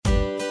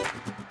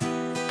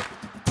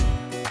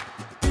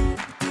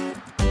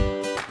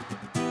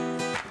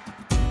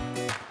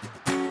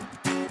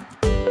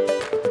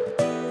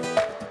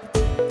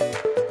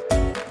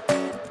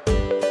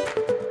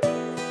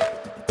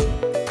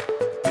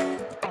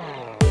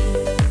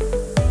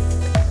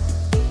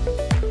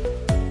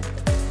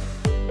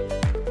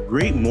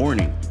Great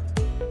morning.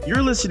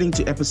 You're listening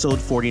to episode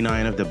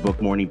 49 of the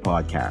Book Morning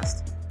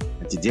Podcast.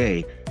 And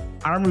today,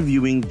 I'm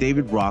reviewing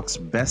David Rock's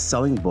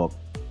best-selling book,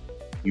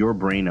 Your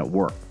Brain at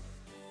Work: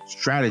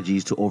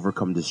 Strategies to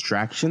Overcome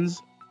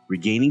Distractions,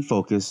 Regaining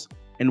Focus,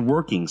 and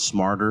Working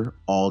Smarter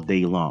All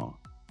Day Long.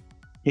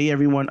 Hey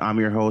everyone, I'm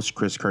your host,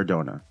 Chris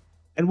Cardona,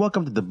 and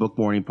welcome to the Book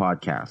Morning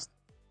Podcast.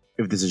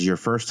 If this is your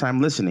first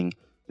time listening,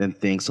 then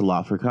thanks a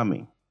lot for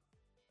coming.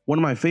 One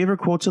of my favorite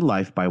quotes in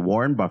life by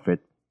Warren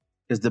Buffett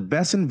is the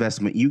best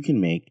investment you can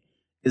make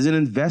is an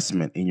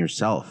investment in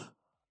yourself.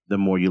 The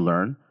more you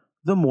learn,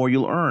 the more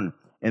you'll earn.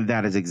 And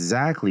that is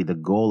exactly the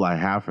goal I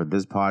have for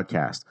this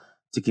podcast,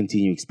 to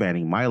continue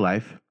expanding my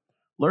life,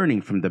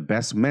 learning from the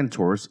best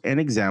mentors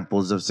and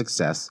examples of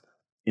success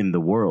in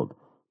the world,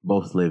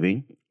 both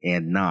living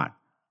and not,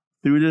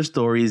 through their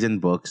stories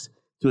and books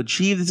to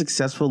achieve the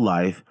successful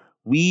life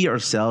we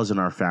ourselves and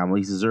our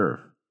families deserve.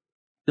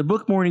 The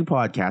Book Morning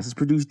Podcast is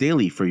produced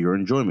daily for your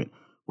enjoyment,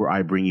 where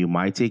I bring you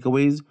my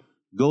takeaways,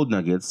 gold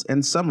nuggets,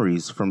 and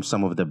summaries from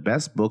some of the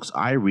best books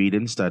I read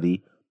and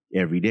study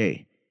every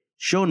day.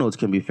 Show notes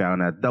can be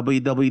found at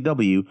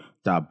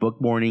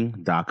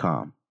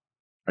www.bookmorning.com.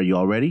 Are you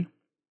all ready?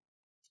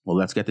 Well,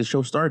 let's get the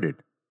show started.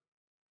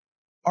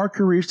 Our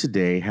careers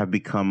today have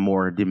become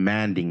more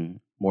demanding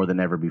more than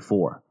ever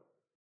before.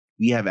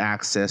 We have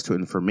access to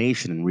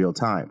information in real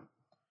time.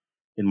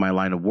 In my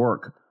line of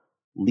work,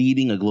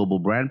 leading a global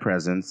brand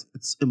presence,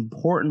 it's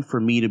important for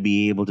me to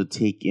be able to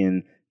take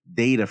in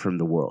data from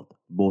the world,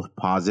 both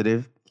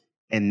positive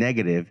and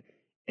negative,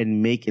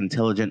 and make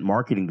intelligent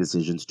marketing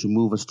decisions to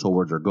move us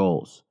towards our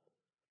goals.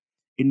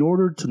 In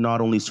order to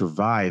not only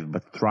survive,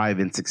 but thrive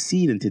and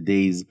succeed in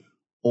today's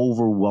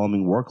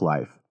overwhelming work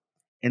life,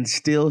 and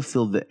still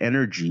feel the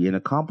energy and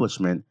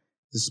accomplishment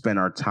to spend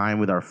our time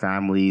with our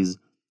families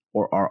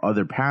or our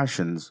other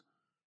passions,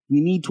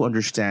 we need to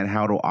understand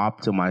how to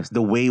optimize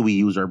the way we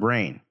use our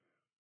brain.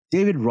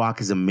 David Rock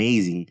is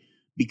amazing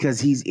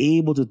because he's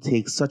able to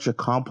take such a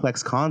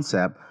complex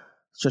concept,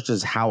 such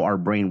as how our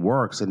brain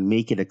works, and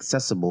make it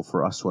accessible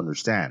for us to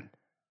understand.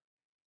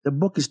 The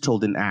book is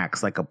told in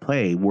acts like a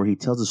play, where he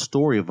tells a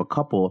story of a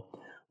couple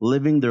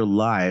living their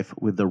life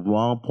with the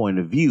wrong point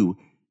of view,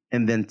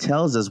 and then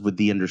tells us, with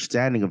the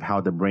understanding of how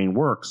the brain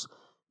works,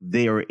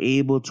 they are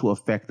able to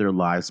affect their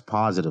lives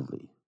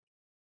positively.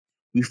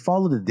 We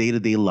follow the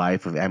day-to-day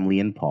life of Emily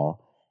and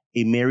Paul,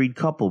 a married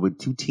couple with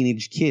 2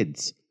 teenage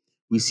kids.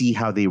 We see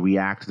how they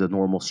react to the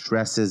normal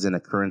stresses and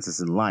occurrences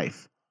in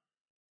life.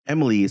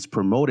 Emily is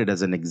promoted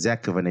as an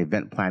exec of an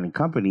event planning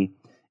company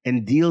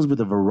and deals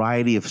with a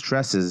variety of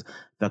stresses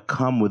that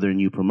come with her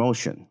new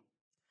promotion.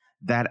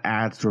 That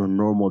adds to her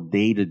normal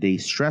day-to-day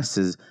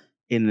stresses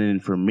in an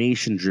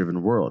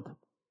information-driven world.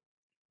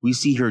 We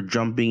see her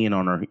jumping in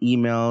on her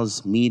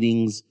emails,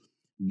 meetings,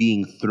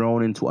 being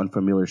thrown into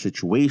unfamiliar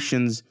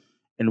situations,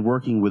 and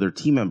working with her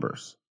team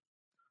members.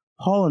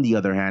 Paul, on the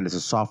other hand, is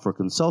a software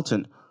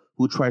consultant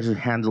who tries to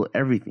handle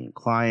everything: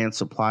 clients,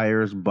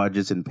 suppliers,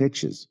 budgets, and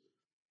pitches.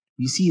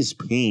 We see his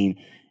pain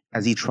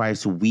as he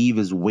tries to weave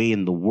his way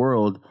in the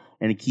world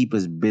and keep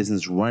his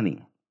business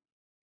running.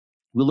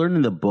 We learn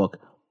in the book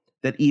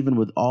that even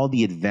with all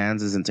the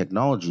advances in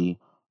technology,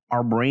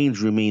 our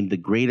brains remain the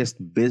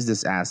greatest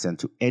business asset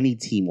to any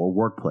team or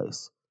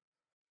workplace.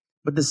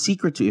 But the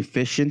secret to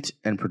efficient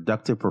and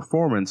productive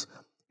performance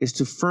is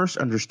to first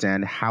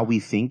understand how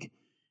we think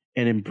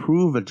and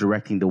improve at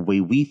directing the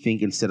way we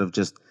think, instead of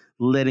just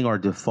letting our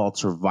default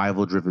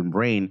survival-driven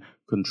brain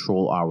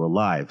control our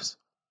lives.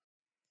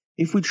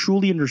 If we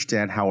truly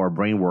understand how our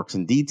brain works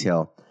in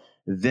detail,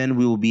 then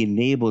we will be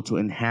enabled to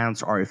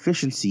enhance our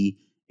efficiency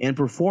and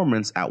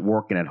performance at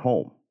work and at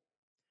home.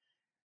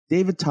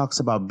 David talks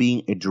about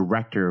being a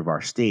director of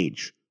our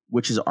stage,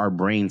 which is our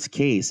brain's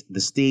case. The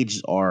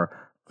stages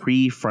are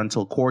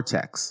prefrontal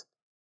cortex.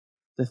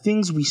 The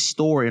things we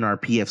store in our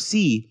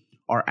PFC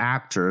are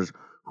actors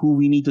who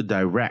we need to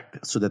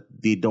direct so that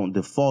they don't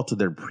default to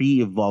their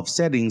pre-evolved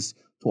settings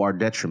to our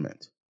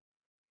detriment.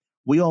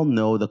 We all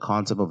know the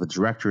concept of a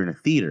director in a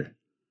theater.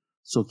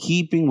 So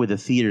keeping with the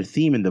theater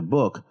theme in the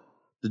book,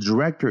 the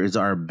director is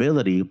our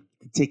ability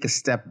to take a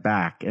step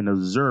back and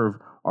observe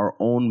our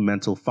own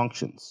mental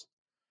functions.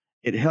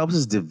 It helps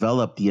us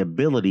develop the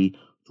ability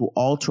to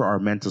alter our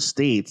mental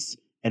states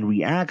and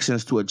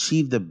reactions to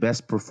achieve the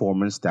best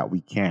performance that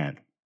we can.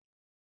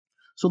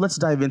 So let's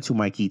dive into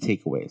my key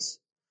takeaways.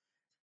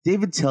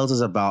 David tells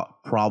us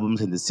about problems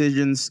and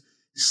decisions,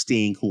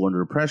 staying cool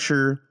under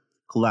pressure,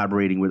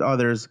 collaborating with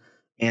others,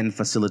 and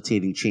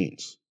facilitating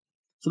change.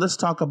 So let's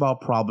talk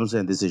about problems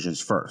and decisions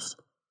first.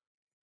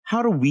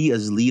 How do we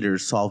as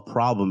leaders solve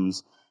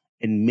problems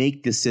and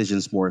make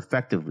decisions more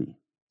effectively?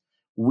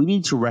 We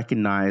need to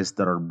recognize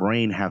that our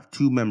brain have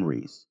 2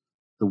 memories: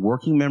 the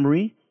working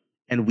memory,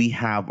 and we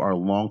have our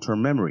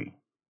long-term memory.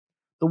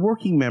 The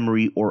working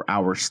memory, or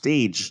our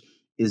stage,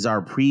 is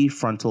our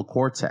prefrontal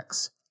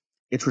cortex.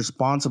 It's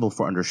responsible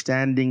for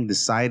understanding,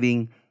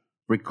 deciding,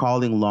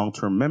 recalling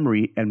long-term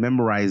memory, and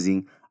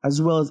memorizing, as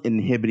well as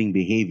inhibiting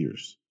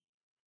behaviors.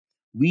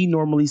 We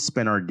normally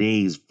spend our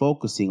days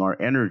focusing our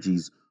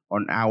energies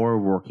on our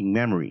working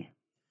memory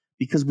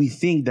because we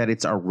think that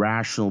it's our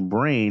rational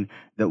brain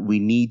that we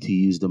need to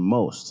use the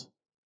most.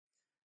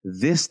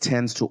 This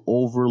tends to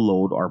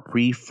overload our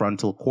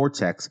prefrontal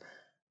cortex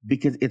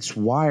because it's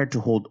wired to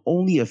hold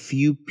only a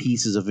few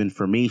pieces of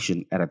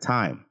information at a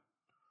time.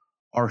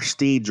 Our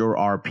stage or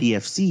our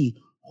PFC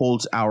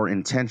holds our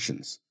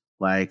intentions,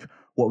 like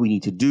what we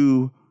need to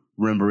do,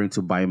 remembering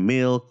to buy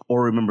milk,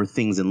 or remember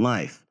things in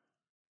life.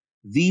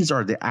 These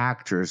are the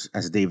actors,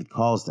 as David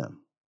calls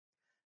them.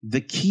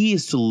 The key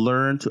is to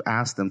learn to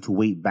ask them to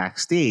wait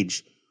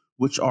backstage,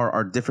 which are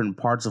our different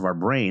parts of our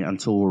brain,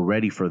 until we're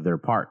ready for their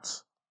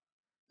parts.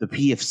 The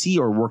PFC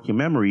or working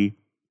memory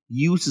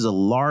uses a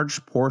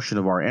large portion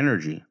of our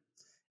energy.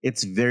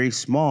 It's very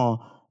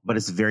small, but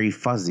it's very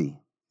fuzzy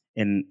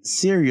and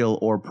serial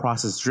or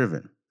process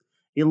driven.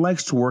 It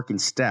likes to work in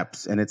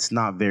steps and it's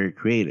not very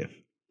creative.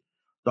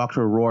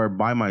 Dr. Roy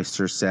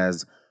Baumeister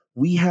says,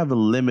 we have a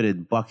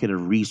limited bucket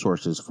of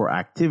resources for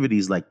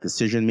activities like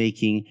decision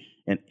making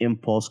and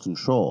impulse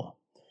control.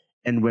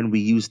 And when we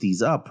use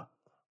these up,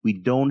 we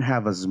don't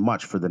have as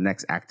much for the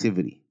next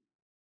activity.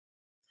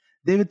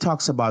 David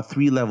talks about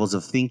 3 levels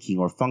of thinking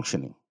or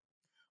functioning.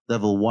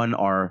 Level 1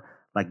 are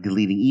like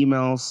deleting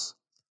emails,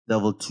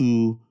 level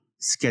 2,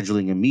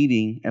 scheduling a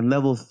meeting, and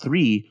level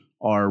 3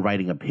 are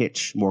writing a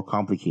pitch, more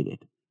complicated.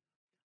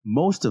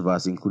 Most of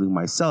us, including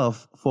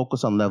myself,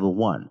 focus on level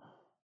 1,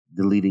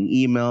 deleting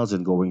emails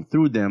and going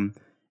through them,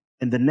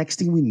 and the next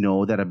thing we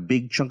know that a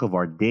big chunk of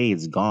our day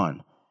is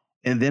gone.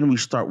 And then we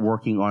start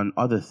working on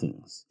other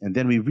things. And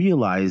then we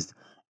realized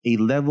a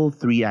level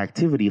 3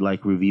 activity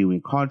like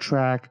reviewing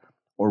contract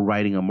or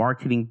writing a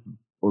marketing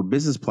or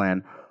business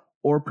plan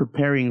or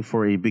preparing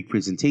for a big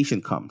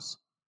presentation comes.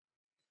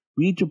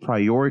 We need to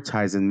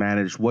prioritize and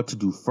manage what to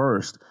do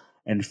first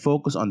and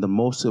focus on the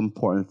most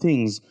important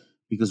things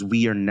because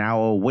we are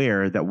now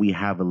aware that we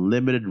have a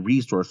limited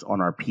resource on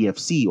our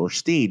PFC or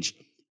stage,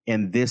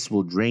 and this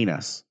will drain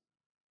us.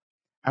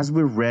 As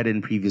we've read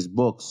in previous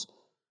books,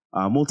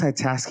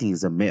 multitasking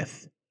is a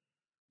myth.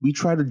 We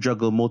try to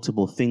juggle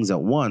multiple things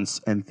at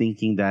once and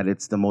thinking that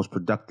it's the most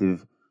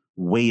productive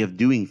way of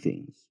doing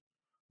things.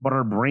 But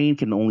our brain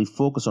can only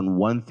focus on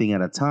one thing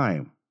at a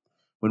time.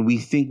 When we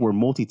think we're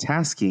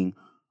multitasking,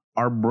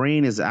 our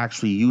brain is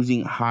actually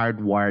using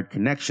hardwired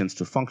connections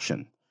to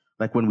function,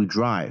 like when we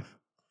drive.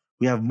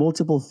 We have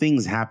multiple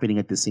things happening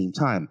at the same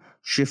time,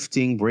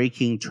 shifting,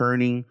 braking,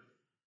 turning.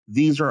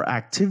 These are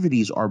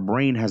activities our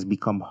brain has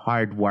become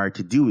hardwired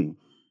to doing,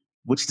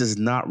 which does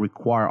not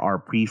require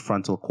our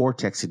prefrontal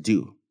cortex to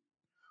do.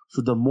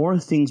 So the more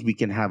things we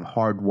can have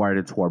hardwired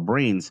into our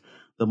brains,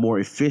 the more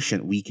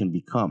efficient we can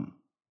become.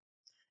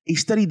 A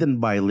study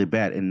done by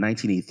Libet in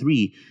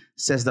 1983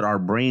 says that our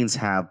brains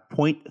have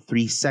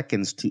 0.3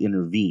 seconds to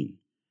intervene.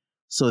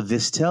 So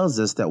this tells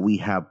us that we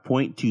have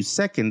 0.2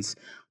 seconds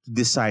to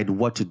decide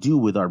what to do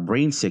with our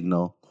brain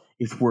signal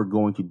if we're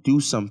going to do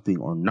something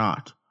or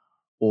not,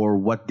 or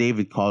what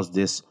David calls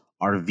this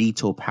our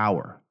veto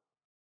power.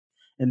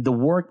 And the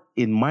work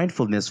in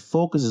mindfulness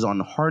focuses on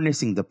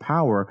harnessing the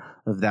power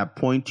of that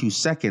 0.2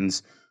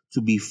 seconds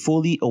to be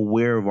fully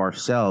aware of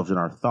ourselves and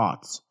our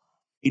thoughts,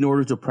 in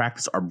order to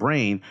practice our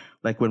brain,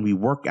 like when we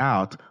work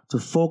out, to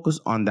focus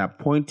on that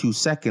 0.2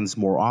 seconds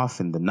more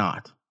often than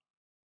not.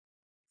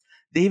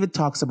 David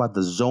talks about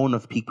the zone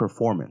of peak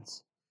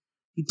performance.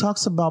 He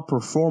talks about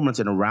performance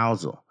and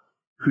arousal.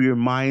 He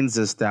reminds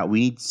us that we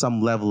need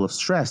some level of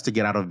stress to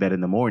get out of bed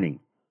in the morning.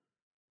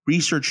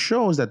 Research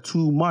shows that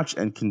too much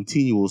and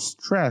continual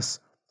stress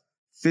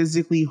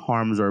physically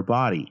harms our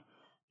body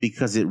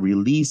because it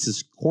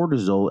releases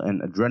cortisol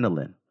and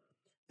adrenaline.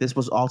 This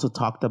was also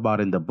talked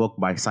about in the book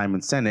by Simon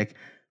Sinek,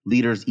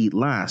 Leaders Eat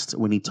Last,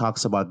 when he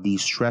talks about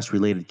these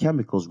stress-related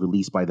chemicals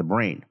released by the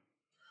brain.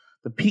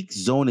 The peak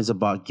zone is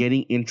about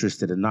getting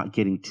interested and not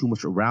getting too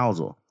much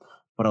arousal,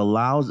 but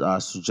allows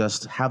us to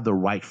just have the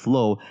right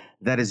flow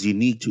that is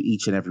unique to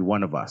each and every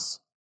one of us.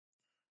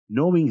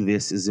 Knowing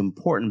this is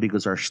important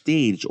because our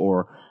stage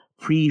or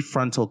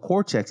prefrontal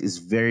cortex is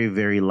very,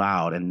 very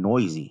loud and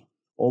noisy,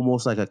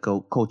 almost like a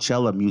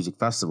Coachella music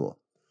festival.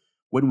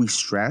 When we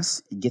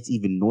stress, it gets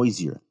even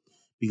noisier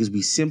because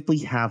we simply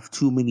have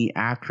too many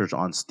actors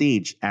on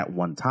stage at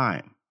one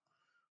time.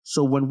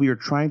 So when we are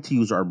trying to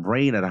use our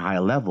brain at a high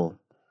level,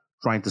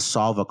 trying to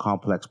solve a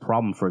complex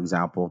problem, for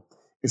example,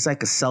 it's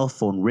like a cell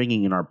phone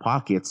ringing in our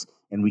pockets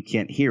and we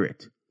can't hear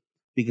it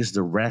because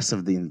the rest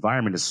of the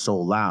environment is so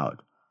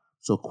loud.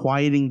 So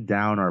quieting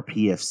down our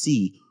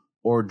PFC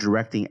or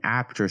directing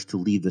actors to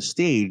leave the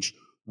stage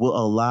will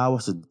allow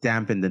us to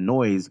dampen the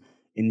noise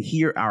and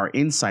hear our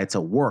insights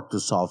at work to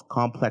solve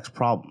complex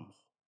problems.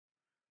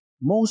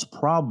 Most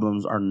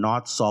problems are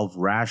not solved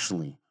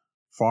rationally,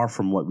 far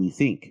from what we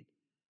think.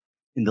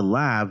 In the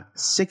lab,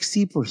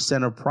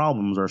 60% of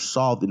problems are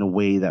solved in a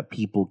way that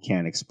people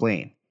can't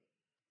explain.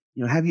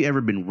 Have you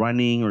ever been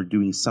running or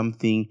doing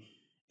something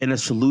and a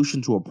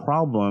solution to a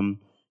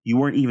problem you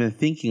weren't even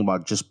thinking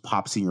about just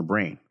pops in your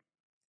brain?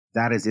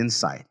 That is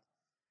insight.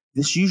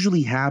 This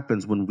usually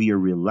happens when we are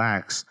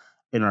relaxed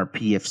and our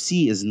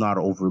PFC is not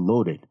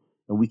overloaded,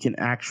 and we can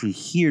actually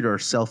hear our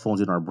cell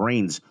phones in our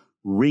brains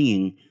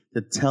ringing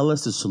to tell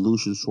us the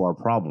solutions to our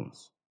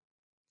problems.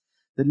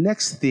 The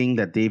next thing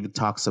that David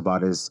talks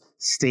about is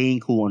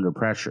staying cool under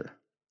pressure.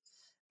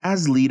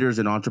 As leaders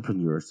and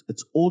entrepreneurs,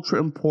 it's ultra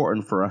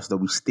important for us that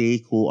we stay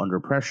cool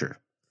under pressure.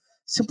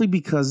 Simply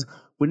because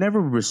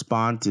whenever we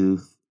respond to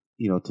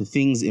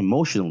things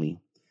emotionally,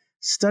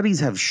 studies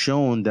have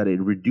shown that it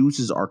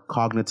reduces our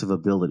cognitive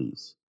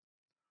abilities.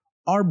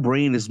 Our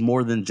brain is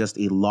more than just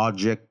a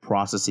logic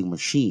processing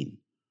machine.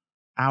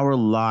 Our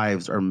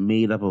lives are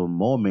made up of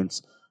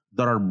moments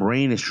that our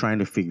brain is trying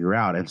to figure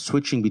out and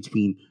switching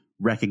between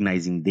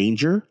recognizing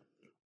danger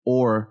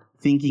or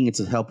thinking it's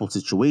a helpful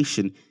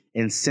situation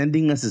and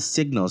sending us the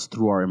signals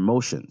through our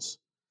emotions.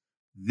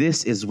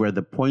 This is where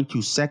the zero point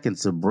 0.2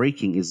 seconds of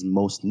braking is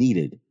most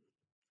needed.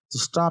 To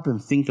stop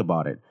and think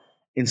about it,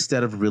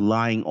 instead of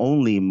relying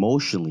only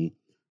emotionally,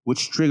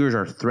 which triggers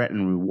our threat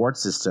and reward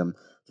system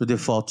to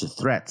default to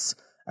threats,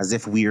 as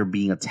if we are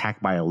being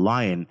attacked by a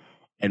lion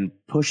and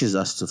pushes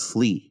us to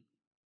flee.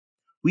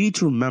 We need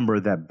to remember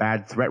that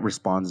bad threat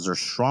responses are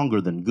stronger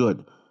than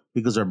good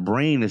because our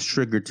brain is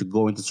triggered to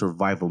go into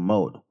survival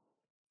mode.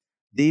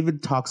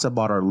 David talks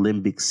about our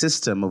limbic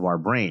system of our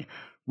brain,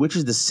 which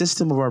is the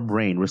system of our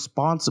brain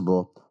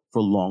responsible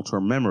for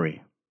long-term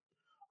memory.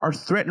 Our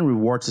threat and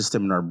reward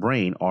system in our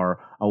brain, our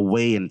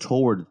away and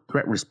toward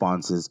threat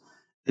responses,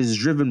 is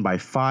driven by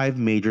 5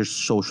 major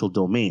social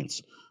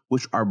domains,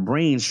 which our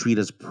brains treat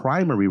as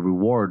primary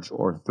rewards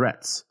or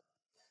threats.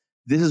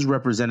 This is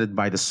represented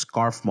by the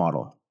SCARF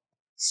model.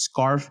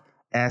 SCARF,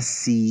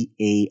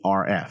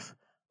 SCARF.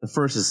 The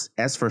first is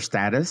S for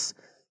status,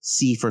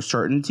 C for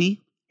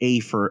certainty, A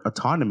for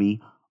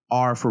autonomy,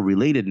 R for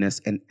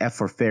relatedness, and F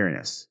for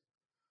fairness.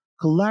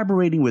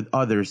 Collaborating with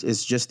others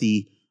is just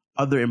the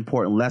other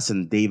important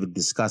lesson David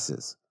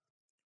discusses.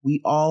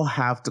 We all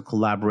have to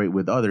collaborate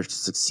with others to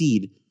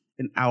succeed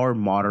in our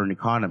modern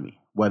economy,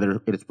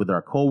 whether it's with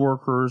our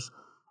coworkers,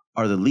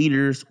 or the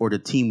leaders, or the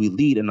team we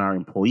lead and our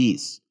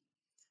employees.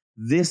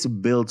 This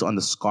builds on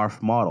the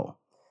SCARF model.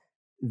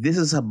 This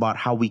is about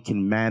how we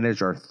can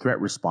manage our threat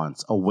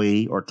response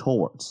away or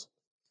towards.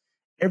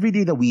 Every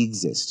day that we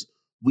exist,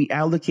 we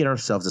allocate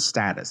ourselves a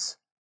status.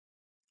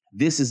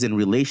 This is in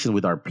relation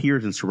with our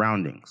peers and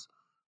surroundings.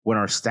 When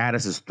our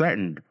status is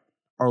threatened,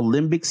 our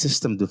limbic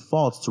system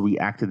defaults to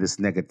react to this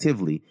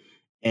negatively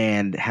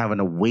and have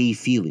an away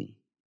feeling.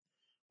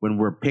 When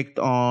we're picked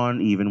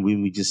on, even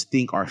when we just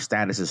think our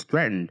status is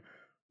threatened,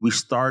 we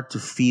start to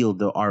feel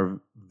our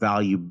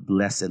value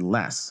less and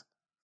less.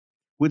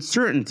 With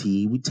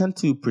certainty, we tend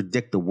to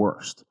predict the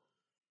worst.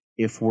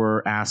 If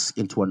we're asked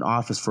into an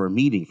office for a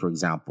meeting, for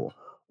example,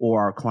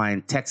 or our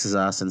client texts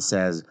us and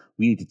says,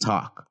 we need to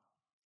talk,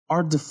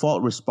 our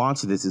default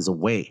response to this is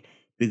away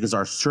because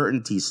our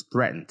certainty is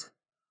threatened.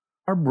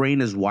 Our brain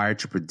is wired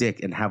to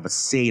predict and have a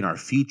say in our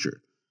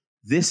future.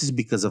 This is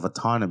because of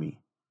autonomy.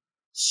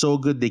 So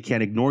Good They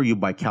Can't Ignore You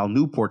by Cal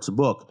Newport's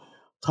book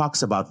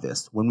talks about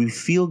this. When we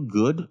feel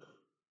good,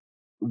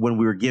 when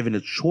we are given a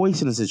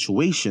choice in a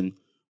situation,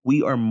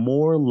 we are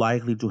more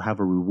likely to have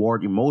a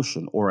reward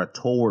emotion or a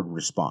toward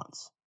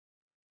response.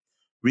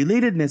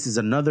 Relatedness is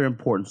another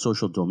important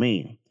social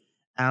domain.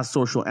 As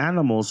social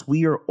animals,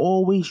 we are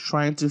always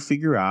trying to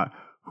figure out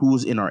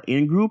who's in our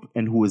in-group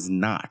and who is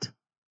not.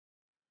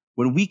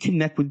 When we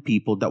connect with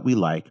people that we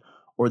like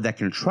or that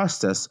can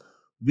trust us,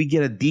 we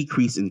get a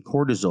decrease in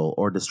cortisol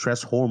or the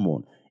stress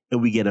hormone,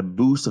 and we get a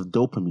boost of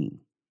dopamine,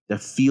 the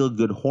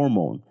feel-good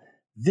hormone.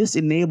 This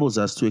enables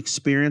us to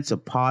experience a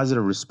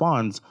positive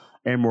response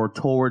and more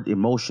toward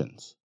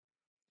emotions.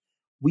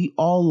 We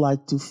all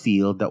like to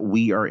feel that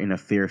we are in a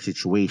fair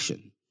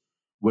situation.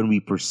 When we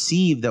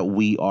perceive that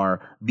we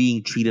are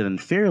being treated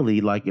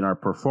unfairly, like in our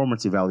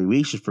performance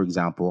evaluation, for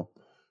example,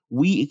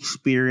 we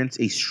experience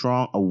a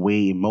strong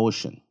away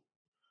emotion.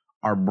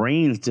 Our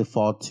brains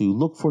default to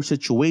look for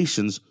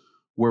situations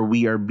where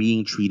we are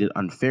being treated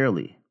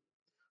unfairly.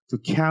 To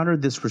counter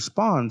this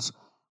response,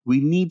 we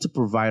need to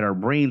provide our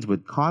brains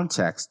with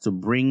context to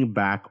bring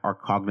back our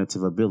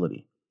cognitive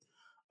ability.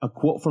 A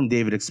quote from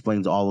David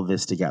explains all of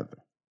this together.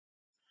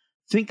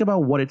 Think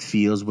about what it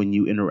feels when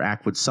you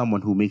interact with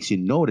someone who makes you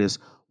notice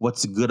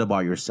what's good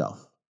about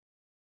yourself,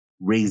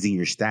 raising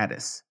your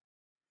status,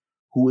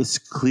 who is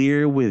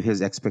clear with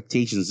his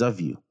expectations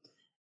of you,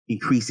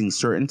 increasing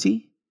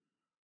certainty,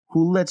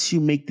 who lets you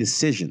make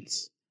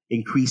decisions,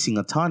 increasing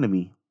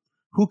autonomy,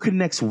 who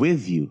connects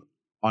with you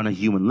on a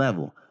human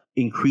level,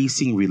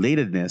 increasing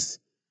relatedness,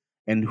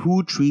 and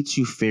who treats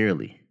you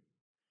fairly.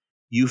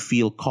 You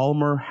feel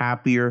calmer,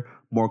 happier,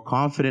 more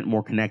confident,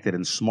 more connected,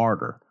 and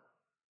smarter.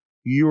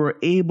 You are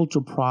able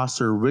to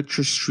process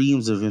richer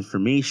streams of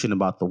information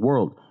about the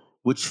world,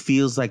 which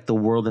feels like the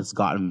world has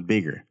gotten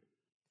bigger.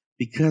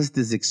 Because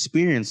this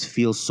experience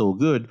feels so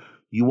good,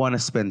 you want to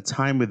spend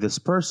time with this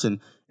person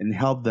and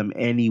help them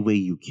any way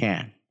you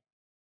can.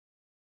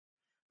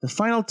 The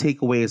final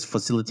takeaway is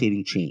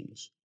facilitating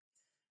change.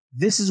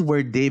 This is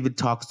where David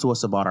talks to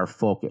us about our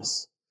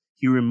focus.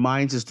 He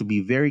reminds us to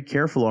be very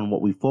careful on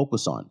what we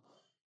focus on.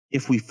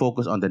 If we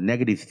focus on the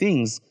negative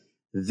things,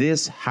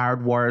 This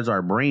hardwires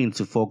our brain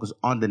to focus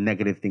on the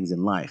negative things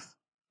in life.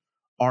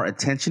 Our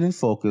attention and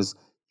focus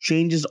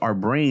changes our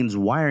brain's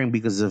wiring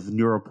because of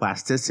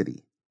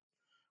neuroplasticity.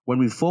 When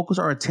we focus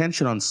our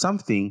attention on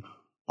something,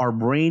 our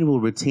brain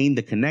will retain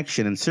the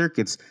connection and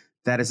circuits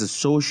that is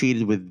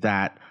associated with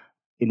that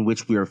in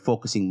which we are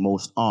focusing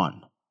most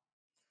on.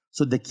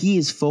 So the key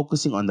is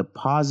focusing on the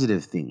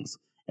positive things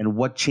and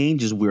what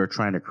changes we are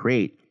trying to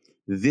create.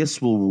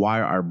 This will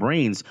wire our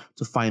brains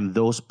to find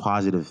those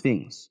positive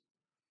things.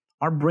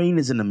 Our brain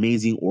is an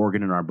amazing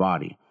organ in our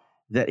body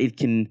that it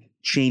can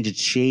change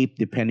its shape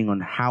depending on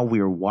how we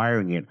are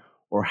wiring it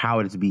or how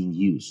it is being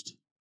used.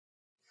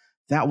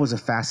 That was a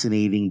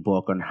fascinating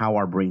book on how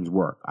our brains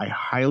work. I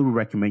highly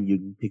recommend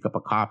you pick up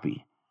a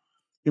copy.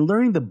 In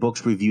learning the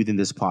books reviewed in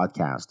this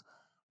podcast,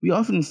 we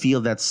often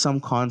feel that some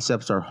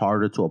concepts are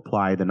harder to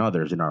apply than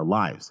others in our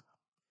lives.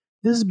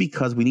 This is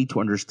because we need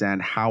to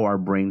understand how our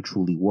brain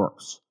truly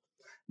works.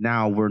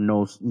 Now, we're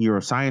no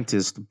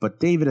neuroscientists, but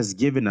David has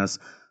given us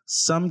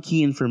some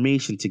key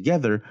information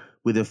together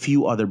with a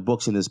few other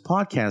books in this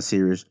podcast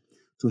series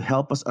to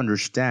help us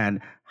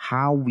understand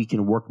how we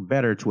can work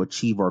better to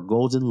achieve our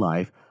goals in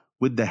life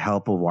with the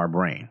help of our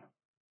brain.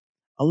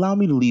 Allow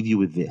me to leave you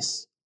with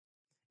this.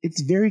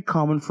 It's very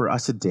common for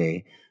us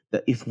today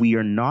that if we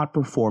are not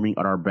performing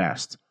at our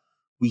best,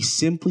 we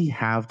simply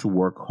have to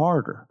work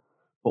harder.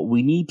 But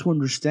we need to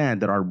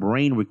understand that our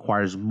brain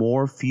requires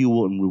more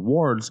fuel and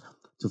rewards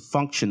to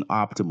function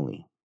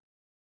optimally.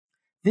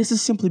 This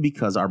is simply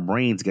because our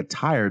brains get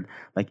tired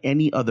like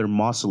any other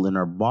muscle in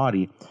our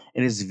body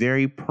and is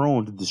very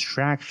prone to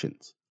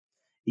distractions.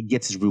 It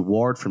gets its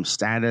reward from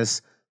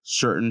status,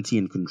 certainty,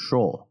 and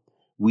control.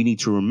 We need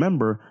to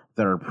remember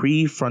that our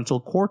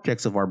prefrontal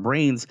cortex of our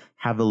brains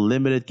have a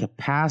limited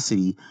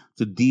capacity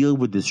to deal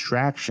with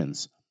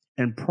distractions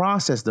and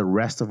process the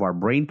rest of our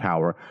brain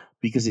power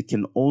because it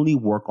can only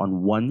work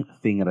on one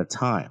thing at a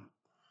time.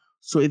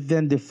 So it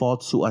then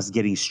defaults to us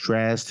getting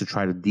stressed to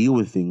try to deal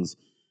with things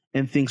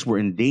and thinks we're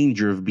in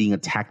danger of being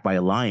attacked by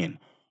a lion,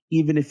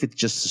 even if it's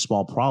just a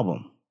small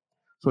problem.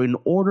 So in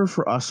order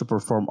for us to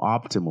perform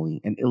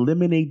optimally and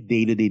eliminate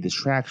day-to-day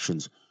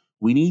distractions,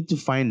 we need to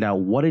find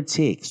out what it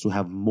takes to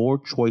have more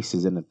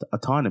choices and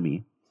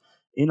autonomy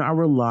in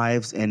our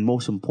lives, and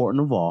most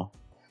important of all,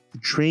 to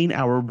train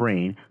our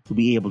brain to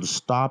be able to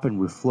stop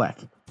and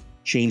reflect,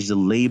 change the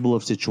label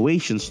of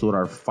situations so that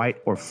our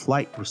fight or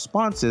flight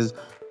responses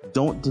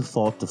don't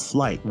default to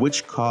flight,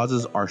 which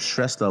causes our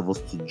stress levels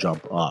to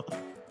jump up.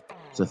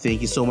 So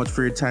thank you so much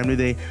for your time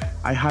today.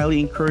 I highly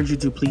encourage you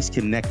to please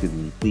connect with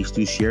me. Please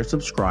do share,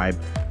 subscribe,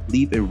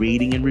 leave a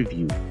rating and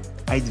review.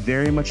 I'd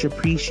very much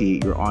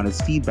appreciate your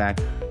honest feedback,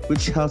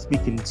 which helps me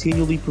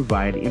continually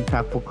provide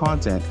impactful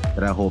content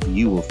that I hope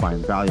you will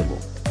find valuable.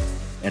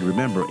 And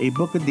remember, a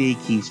book a day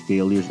keeps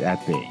failures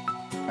at bay.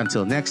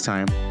 Until next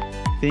time,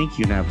 thank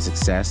you and have a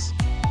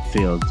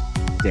success-filled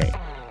day.